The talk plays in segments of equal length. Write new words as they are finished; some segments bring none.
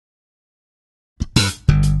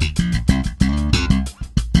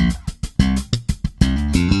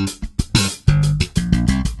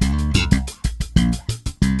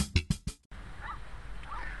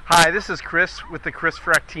Hi, this is Chris with the Chris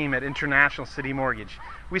Freck team at International City Mortgage.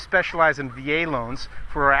 We specialize in VA loans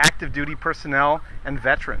for our active duty personnel and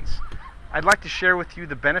veterans. I'd like to share with you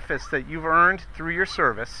the benefits that you've earned through your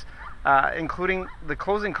service, including the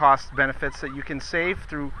closing cost benefits that you can save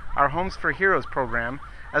through our Homes for Heroes program,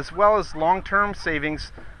 as well as long-term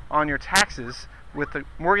savings on your taxes with the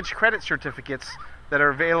mortgage credit certificates that are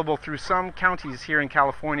available through some counties here in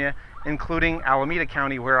California, including Alameda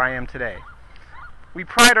County, where I am today. We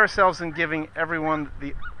pride ourselves in giving everyone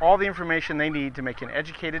all the information they need to make an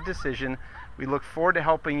educated decision. We look forward to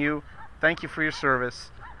helping you. Thank you for your service,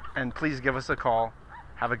 and please give us a call.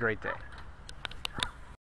 Have a great day.